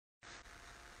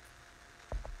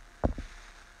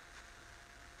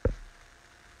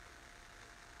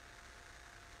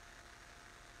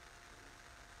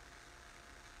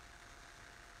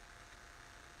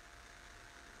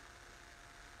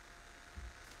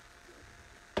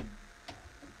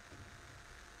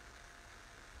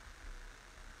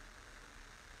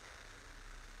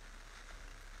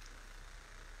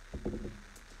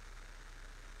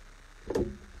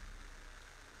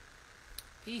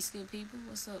Peace, good people.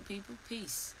 What's up, people?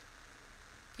 Peace.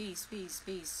 Peace, peace,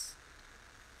 peace.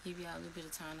 Give y'all a little bit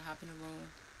of time to hop in the room.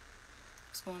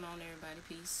 What's going on, everybody?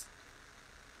 Peace.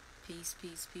 Peace,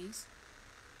 peace, peace.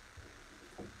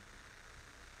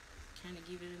 Kind of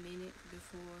give it a minute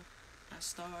before I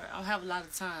start. I'll have a lot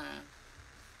of time.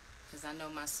 Because I know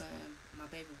my son, my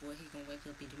baby boy, he gonna wake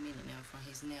up in a minute now from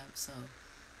his nap. So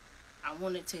I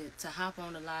wanted to hop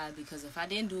on the live because if I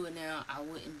didn't do it now, I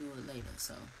wouldn't do it later.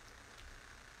 So,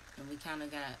 and we kind of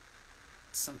got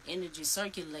some energy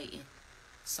circulating.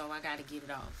 So I got to get it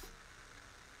off.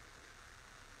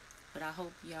 But I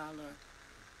hope y'all are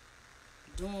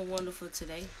doing wonderful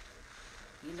today.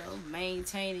 You know,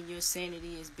 maintaining your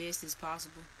sanity as best as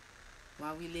possible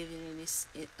while we living in this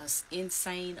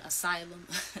insane asylum.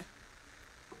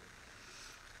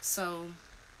 So,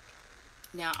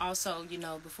 now also, you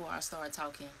know, before I start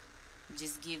talking,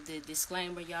 just give the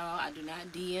disclaimer, y'all. I do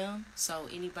not DM. So,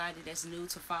 anybody that's new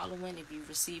to following, if you're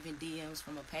receiving DMs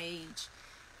from a page,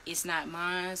 it's not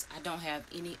mine. I don't have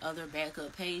any other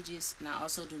backup pages. And I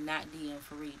also do not DM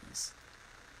for readings.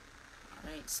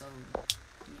 Alright, so,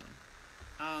 you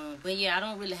know. But yeah, I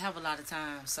don't really have a lot of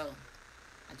time. So,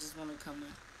 I just want to come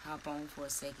and hop on for a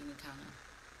second and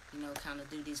kind of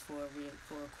do this for a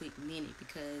quick minute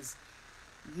because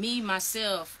me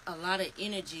myself, a lot of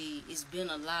energy. It's been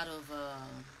a lot of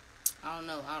I don't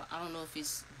know if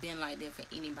it's been like that for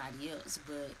anybody else,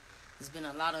 but it's been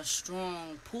a lot of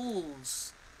strong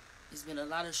pulls. It's been a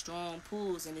lot of strong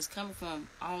pulls, and it's coming from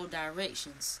all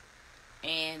directions.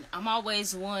 And I'm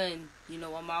always one, you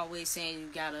know, I'm always saying you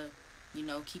gotta, you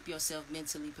know, keep yourself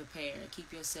mentally prepared,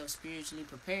 keep yourself spiritually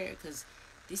prepared, because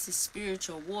this is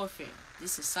spiritual warfare.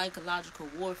 This is psychological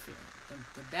warfare.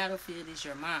 The battlefield is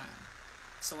your mind.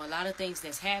 So a lot of things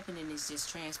that's happening is just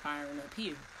transpiring up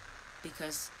here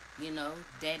because, you know,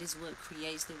 that is what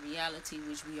creates the reality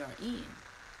which we are in.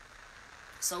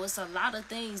 So it's a lot of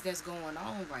things that's going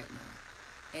on right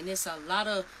now. And it's a lot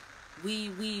of, we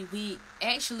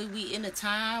in a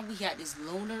time, we got this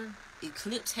lunar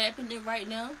eclipse happening right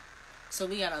now. So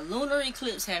we got a lunar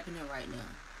eclipse happening right now.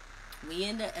 We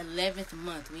in the 11th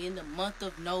month. We in the month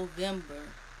of November,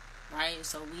 right?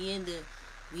 So we in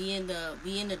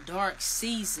the dark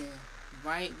season,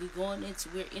 right? We're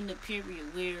in the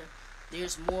period where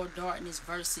there's more darkness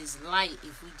versus light.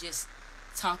 If we just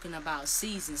talking about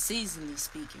seasonally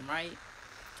speaking, right?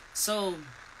 So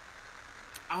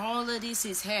all of this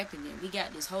is happening. We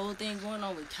got this whole thing going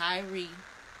on with Kyrie.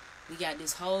 We got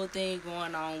this whole thing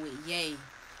going on with Ye.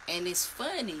 And it's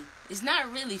funny. It's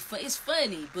not really fun. It's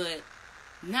funny, but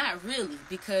not really,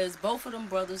 because both of them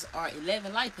brothers are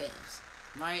 11 light paths,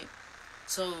 right?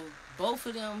 So both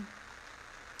of them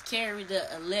carry the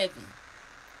 11.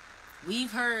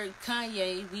 We've heard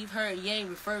Kanye, we've heard Ye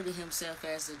refer to himself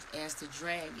as the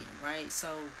dragon, right?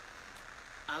 So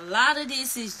a lot of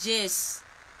this is just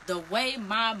the way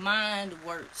my mind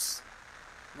works,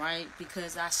 right?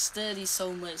 Because I study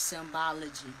so much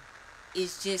symbology.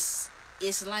 It's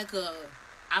like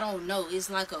it's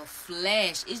like a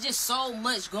flash. It's just so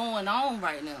much going on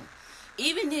right now.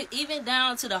 Even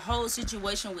down to the whole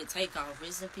situation with Takeoff.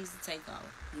 Rest in peace to Takeoff.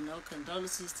 You know,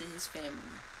 condolences to his family.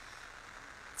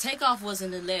 Takeoff was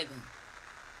an 11.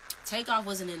 Takeoff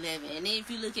was an 11. And then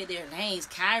if you look at their names,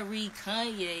 Kyrie,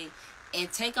 Kanye,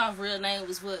 and Takeoff real name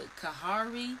was what?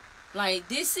 Kyrie? Like,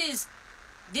 this is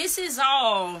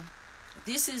all,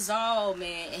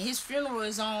 man. And his funeral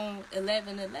is on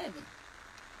 11/11.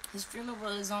 His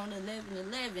funeral is on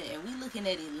 11/11, and we looking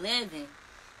at 11.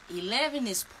 11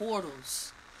 is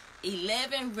portals.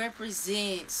 11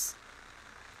 represents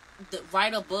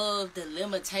right above the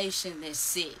limitation that's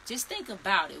set. Just think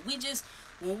about it.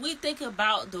 When we think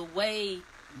about the way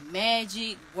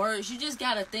magic works, you just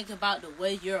got to think about the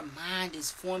way your mind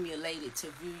is formulated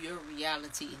to view your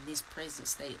reality in this present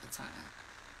state of time.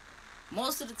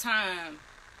 Most of the time,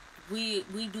 we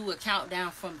do a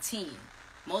countdown from 10.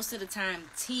 Most of the time,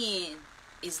 10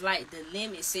 is like the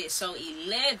limit set. So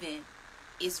 11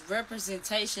 is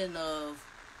representation of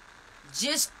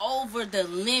just over the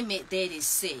limit that is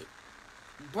set.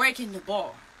 Breaking the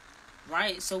bar,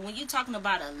 right? So when you're talking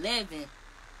about 11,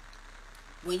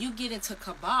 when you get into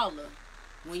Kabbalah,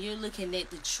 when you're looking at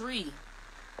the tree,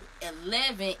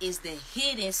 11 is the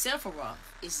hidden Sephiroth.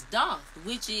 It's Thoth,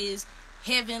 which is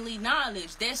heavenly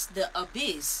knowledge. That's the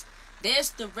abyss. That's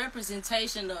the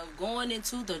representation of going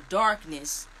into the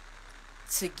darkness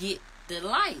to get the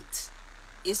light.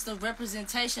 It's the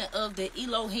representation of the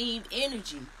Elohim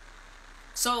energy.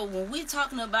 So when we're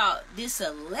talking about this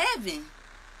 11,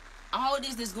 all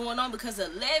this is going on because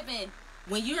 11,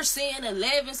 when you're seeing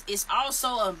 11s, it's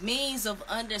also a means of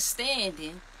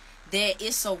understanding that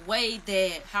it's a way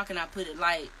that, how can I put it,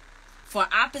 like, for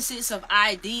opposites of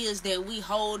ideas that we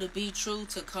hold to be true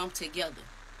to come together.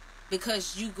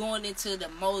 Because you going into the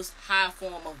most high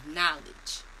form of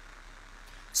knowledge.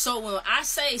 So when I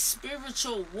say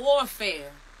spiritual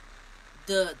warfare,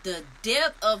 the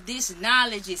depth of this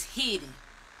knowledge is hidden.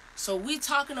 So we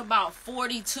talking about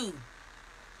 42.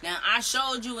 Now I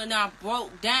showed you and I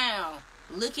broke down,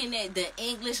 looking at the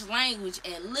English language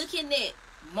and looking at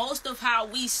most of how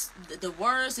we, the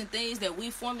words and things that we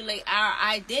formulate our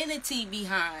identity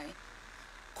behind,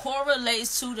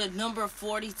 correlates to the number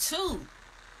 42.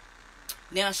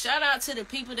 Now shout out to the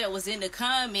people that was in the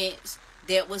comments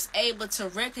that was able to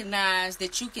recognize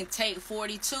that you can take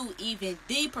 42 even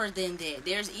deeper than that.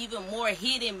 There's even more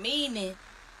hidden meaning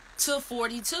to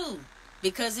 42,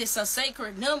 because it's a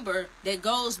sacred number that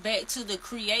goes back to the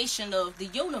creation of the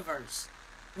universe,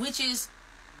 which is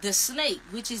the snake,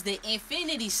 which is the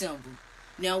infinity symbol.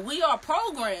 Now we are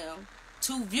programmed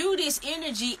to view this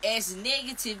energy as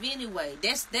negative anyway.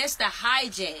 That's the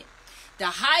hijack. The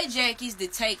hijack is to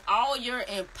take all your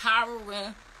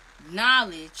empowering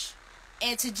knowledge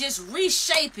and to just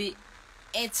reshape it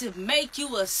and to make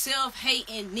you a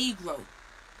self-hating Negro.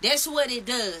 That's what it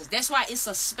does. That's why it's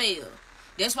a spell.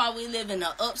 That's why we live in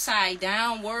an upside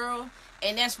down world.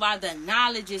 And that's why the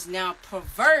knowledge is now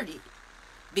perverted.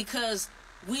 Because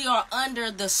we are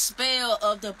under the spell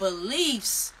of the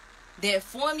beliefs that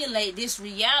formulate this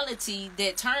reality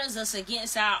that turns us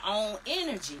against our own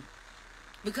energy.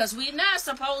 Because we're not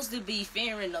supposed to be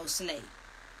fearing no snake.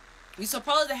 We're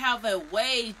supposed to have a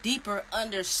way deeper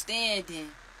understanding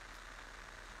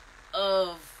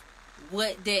of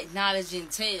what that knowledge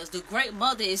entails. The Great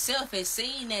Mother itself is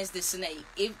seen as the snake.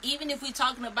 Even if we're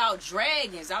talking about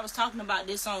dragons, I was talking about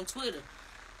this on Twitter.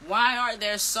 Why are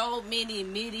there so many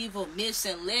medieval myths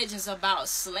and legends about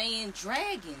slaying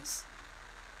dragons?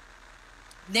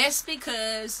 That's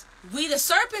because we the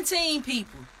serpentine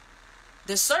people.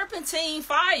 The serpentine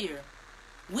fire.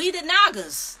 We the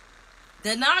Nagas.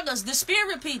 The Nagas, the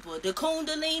spirit people, the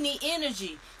Kundalini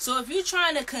energy. So if you're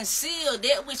trying to conceal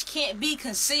that which can't be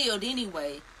concealed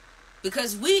anyway,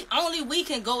 because we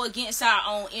can go against our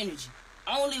own energy.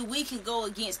 Only we can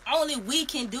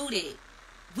do that.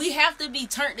 We have to be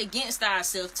turned against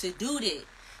ourselves to do that.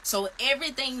 So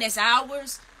everything that's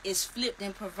ours is flipped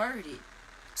and perverted.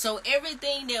 So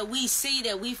everything that we see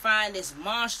that we find is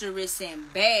monstrous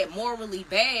and bad, morally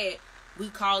bad, we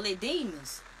call it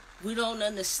demons. We don't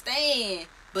understand.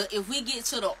 But if we get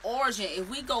to the origin, if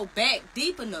we go back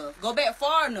deep enough, go back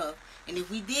far enough, and if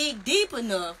we dig deep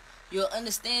enough, you'll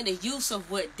understand the use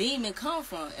of what demon come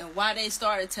from and why they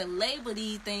started to label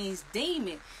these things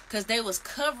demon. Because they was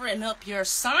covering up your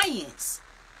science.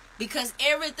 Because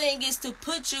everything is to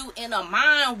put you in a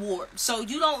mind warp so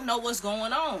you don't know what's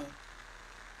going on.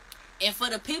 And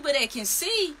for the people that can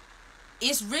see,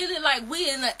 it's really like we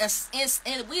in an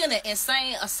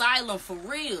insane asylum for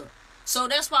real. So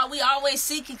that's why we always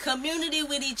seeking community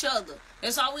with each other.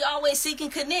 That's why we always seeking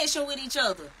connection with each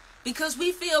other. Because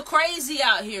we feel crazy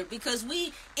out here. Because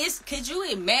could you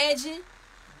imagine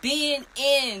being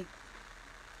in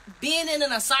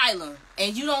an asylum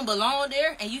and you don't belong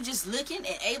there and you just looking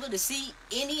and able to see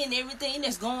any and everything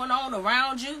that's going on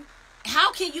around you?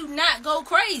 How can you not go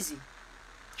crazy?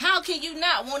 How can you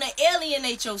not want to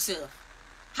alienate yourself?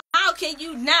 How can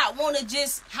you not want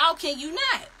to how can you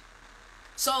not?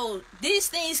 So these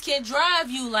things can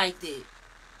drive you like that.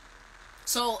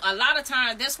 So a lot of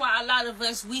times, that's why a lot of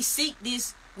us, we seek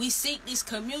this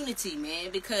community, man,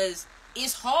 because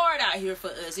it's hard out here for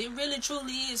us. It really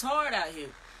truly is hard out here.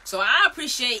 So I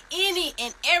appreciate any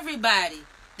and everybody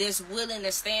that's willing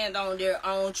to stand on their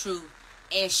own truth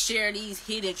and share these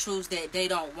hidden truths that they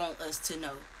don't want us to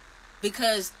know.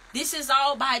 Because this is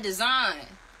all by design.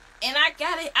 And I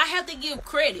have to give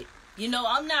credit. You know,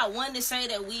 I'm not one to say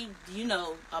that we,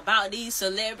 about these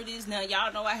celebrities. Now,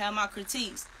 y'all know I have my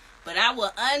critiques. But I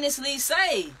will honestly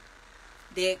say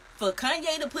that for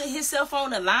Kanye to put himself on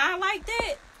the line like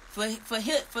that,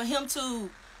 for him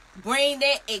to bring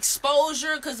that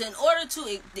exposure, because in order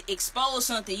to expose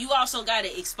something, you also got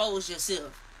to expose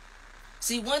yourself.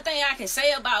 See, one thing I can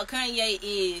say about Kanye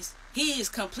is he is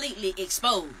completely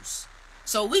exposed.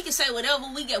 So we can say whatever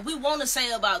we want to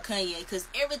say about Kanye, because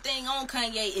everything on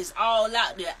Kanye is all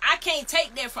out there. I can't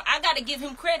take that I got to give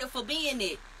him credit for being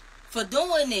it, for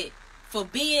doing it, for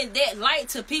being that light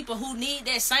to people who need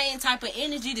that same type of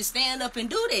energy to stand up and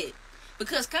do that.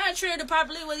 Because contrary to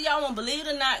popularity, whether y'all want to believe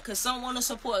it or not, because some want to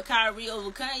support Kyrie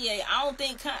over Kanye,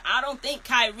 I don't think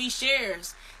Kyrie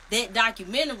shares that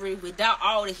documentary without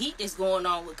all the heat that's going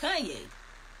on with Kanye.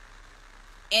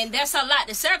 And that's a lot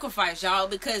to sacrifice, y'all,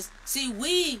 because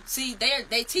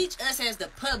they teach us as the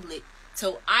public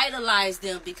to idolize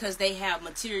them because they have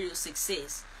material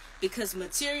success. Because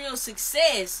material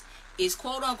success is,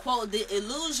 quote unquote, the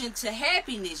illusion to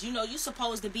happiness. You know, you're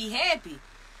supposed to be happy.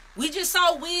 We just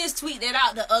saw Wiz tweet that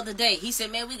out the other day. He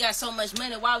said, man, we got so much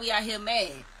money, why we out here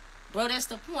mad? Bro, that's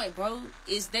the point, bro.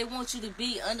 Is they want you to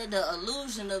be under the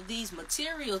illusion of these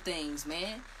material things,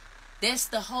 man. That's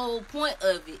the whole point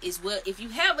of it. Is, well, if you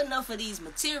have enough of these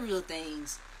material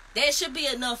things, that should be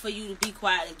enough for you to be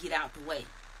quiet and get out the way.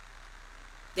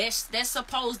 That's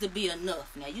supposed to be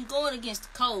enough. Now, you going against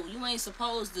the code. You ain't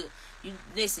supposed to.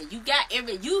 Listen, you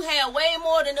have way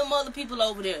more than them other people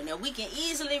over there. Now, we can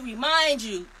easily remind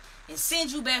you and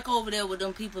send you back over there with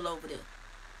them people over there.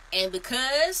 And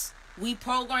because we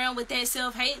program with that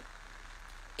self-hate,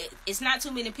 it's not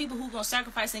too many people who gonna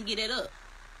sacrifice and get it up.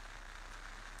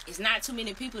 It's not too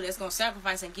many people that's gonna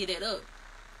sacrifice and get it up.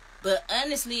 But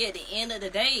honestly, at the end of the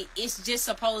day, it's just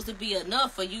supposed to be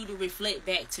enough for you to reflect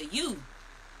back to you.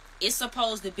 It's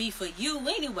supposed to be for you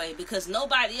anyway, because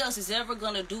nobody else is ever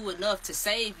gonna do enough to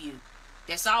save you.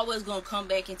 That's always gonna come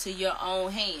back into your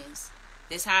own hands.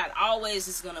 That's how it always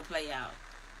is gonna play out.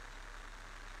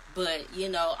 But, you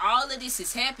know, all of this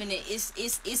is happening.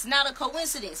 It's not a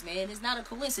coincidence, man. It's not a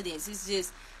coincidence. It's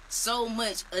just so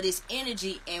much of this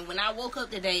energy. And when I woke up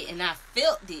today and I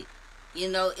felt it, you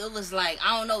know, it was like,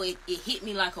 I don't know, it hit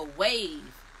me like a wave.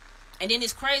 And then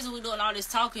it's crazy we're doing all this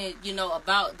talking, you know,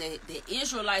 about the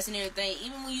Israelites and everything.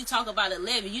 Even when you talk about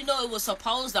 11, you know, it was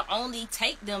supposed to only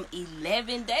take them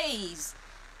 11 days.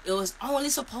 It was only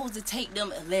supposed to take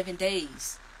them 11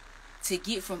 days to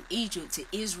get from Egypt to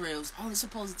Israel. It was only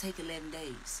supposed to take 11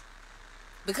 days.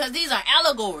 Because these are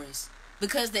allegories.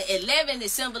 Because the 11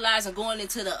 is symbolizing going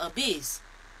into the abyss.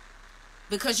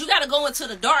 Because you got to go into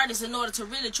the darkness in order to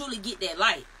really truly get that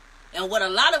light. And what a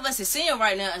lot of us is seeing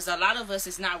right now is a lot of us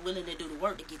is not willing to do the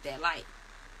work to get that light.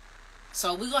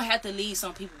 So we're going to have to leave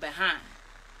some people behind.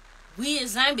 We in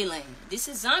zombie land. This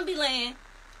is zombie land.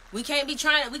 We can't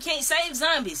save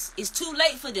zombies. It's too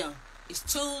late for them. It's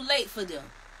too late for them.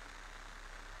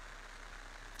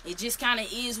 It just kind of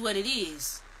is what it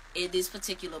is at this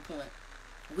particular point.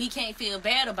 We can't feel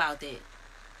bad about that.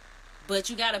 But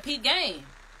you got to peep game.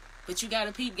 And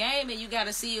you got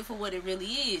to see it for what it really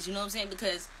is. You know what I'm saying?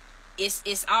 Because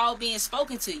it's all being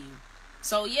spoken to you.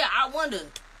 So, yeah, I wonder.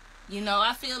 You know,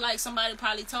 I feel like somebody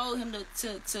probably told him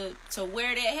to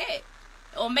wear that hat.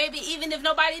 Or maybe even if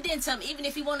nobody didn't tell him, even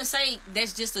if you want to say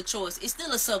that's just a choice, it's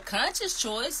still a subconscious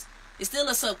choice.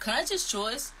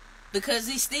 Because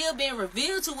it's still being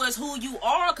revealed to us who you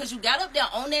are, because you got up there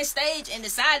on that stage and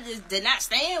decided to not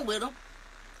stand with them.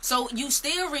 So you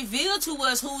still reveal to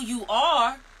us who you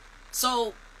are.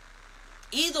 So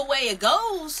either way it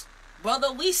goes,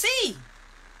 brother, we see.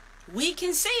 We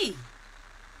can see.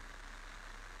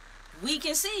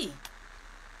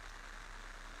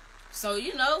 So,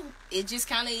 you know, it just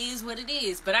kind of is what it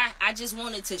is. But I just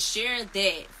wanted to share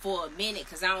that for a minute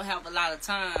because I don't have a lot of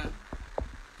time.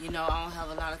 You know, I don't have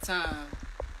a lot of time.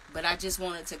 But I just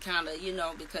wanted to kind of, you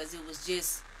know, because it was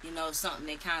just, you know, something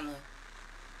that kind of,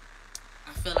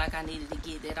 I feel like I needed to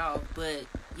get that off. But,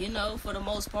 you know, for the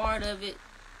most part of it,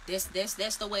 that's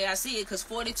the way I see it. Because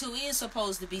 42 is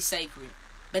supposed to be sacred.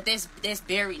 But that's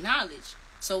buried knowledge.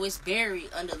 So it's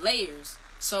buried under layers.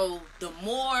 So the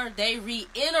more they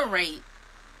reiterate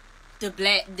the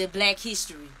black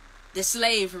history, the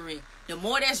slavery, the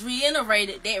more that's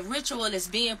reiterated, that ritual is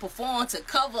being performed to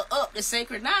cover up the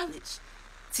sacred knowledge,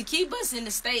 to keep us in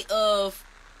the state of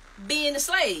being a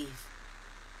slave,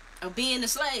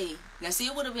 Now, see,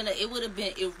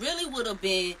 it really would have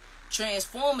been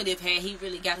transformative had he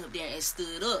really got up there and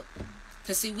stood up.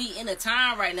 Cause see, we in a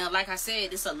time right now, like I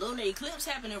said, it's a lunar eclipse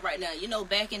happening right now. You know,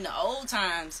 back in the old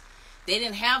times, they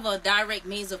didn't have a direct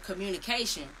means of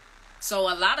communication. So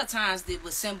a lot of times it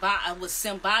was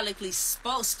symbolically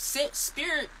spoke,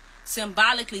 spirit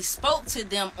symbolically spoke to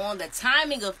them on the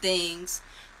timing of things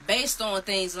based on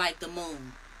things like the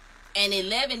moon. And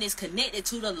 11 is connected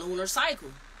to the lunar cycle.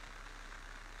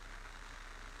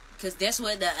 Because that's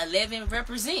what the 11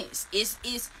 represents. It's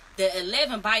the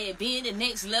 11, by it being the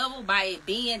next level, by it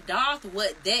being Darth,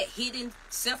 what that hidden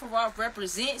Sephiroth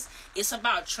represents, it's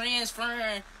about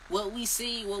transferring what we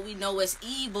see, what we know as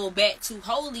evil, back to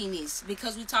holiness.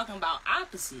 Because we're talking about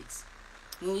opposites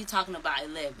when we're talking about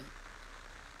 11.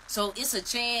 So it's a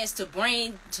chance to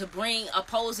bring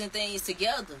opposing things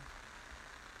together.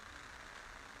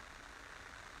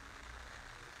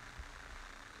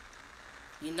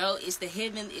 You know, it's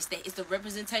the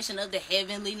representation of the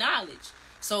heavenly knowledge.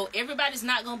 So everybody's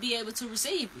not going to be able to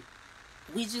receive it.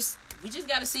 We just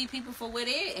got to see people for where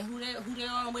they at and who they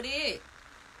are and where they at.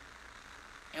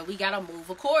 And we got to move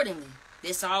accordingly.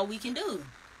 That's all we can do.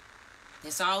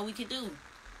 That's all we can do.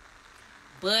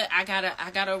 But I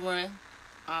gotta run.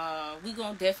 We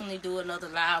gonna definitely do another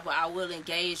live where I will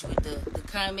engage with the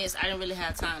comments. I didn't really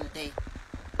have time today.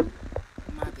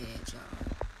 My bad, y'all.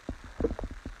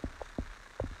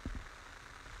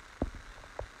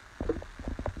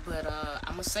 But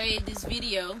I'm gonna save this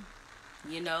video.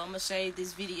 I'm gonna save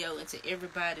this video into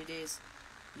everybody that's,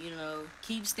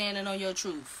 keep standing on your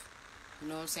truth. You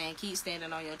know what I'm saying? Keep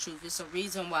standing on your truth. It's a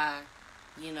reason why,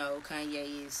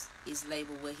 Kanye is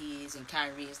labeled what he is and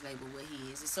Kyrie is labeled what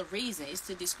he is. It's a reason. It's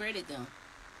to discredit them.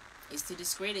 It's to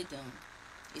discredit them.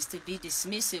 It's to be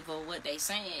dismissive of what they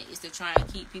saying. It's to try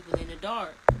and keep people in the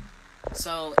dark.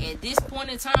 So at this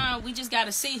point in time, we just got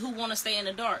to see who want to stay in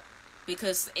the dark.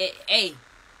 Because,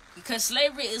 because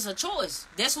slavery is a choice.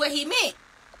 That's what he meant.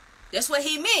 That's what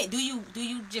he meant. Do you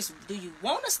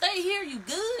want to stay here? You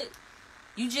good?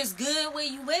 You just good where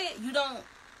you at? You don't.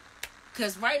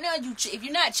 Because right now, if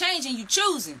you're not changing, you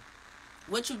choosing.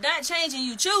 What you not changing,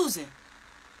 you choosing.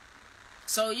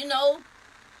 So,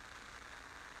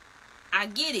 I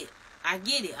get it. I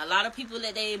get it. A lot of people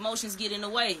let their emotions get in the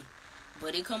way.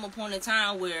 But it come upon a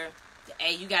time where,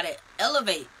 you got to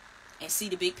elevate and see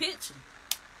the big picture.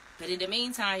 But in the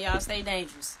meantime, y'all stay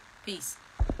dangerous. Peace.